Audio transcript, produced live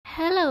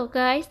Hello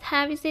guys,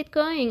 how is it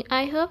going?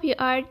 I hope you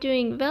are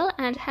doing well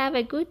and have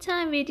a good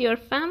time with your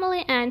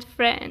family and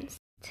friends.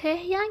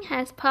 Taehyung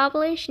has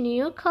published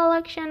new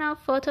collection of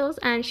photos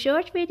and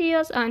short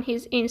videos on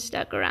his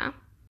Instagram.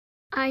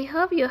 I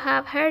hope you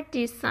have heard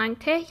this song.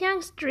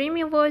 Taehyung's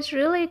dreamy voice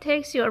really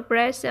takes your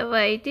breath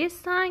away. This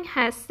song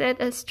has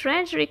set a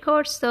strange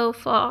record so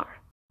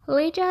far.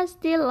 Lija's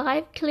The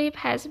live clip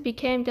has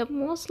become the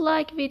most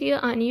liked video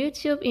on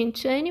YouTube in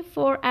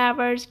 24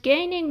 hours,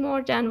 gaining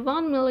more than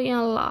 1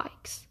 million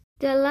likes.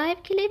 The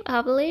live clip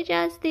of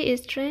Lija's The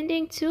is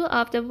trending 2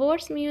 of the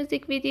worst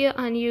music video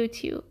on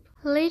YouTube.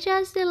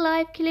 Lija's The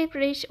live clip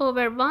reached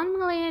over 1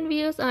 million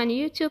views on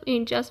YouTube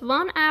in just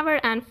 1 hour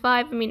and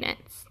 5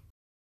 minutes.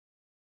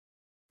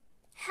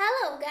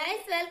 Hello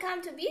guys,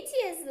 welcome to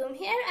BTS Zoom.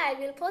 Here I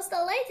will post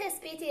the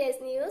latest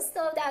BTS news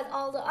so that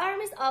all the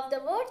armies of the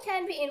world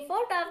can be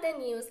informed of the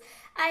news.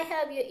 I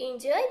hope you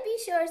enjoyed. Be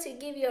sure to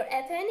give your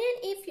opinion.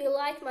 If you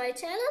like my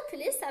channel,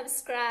 please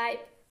subscribe.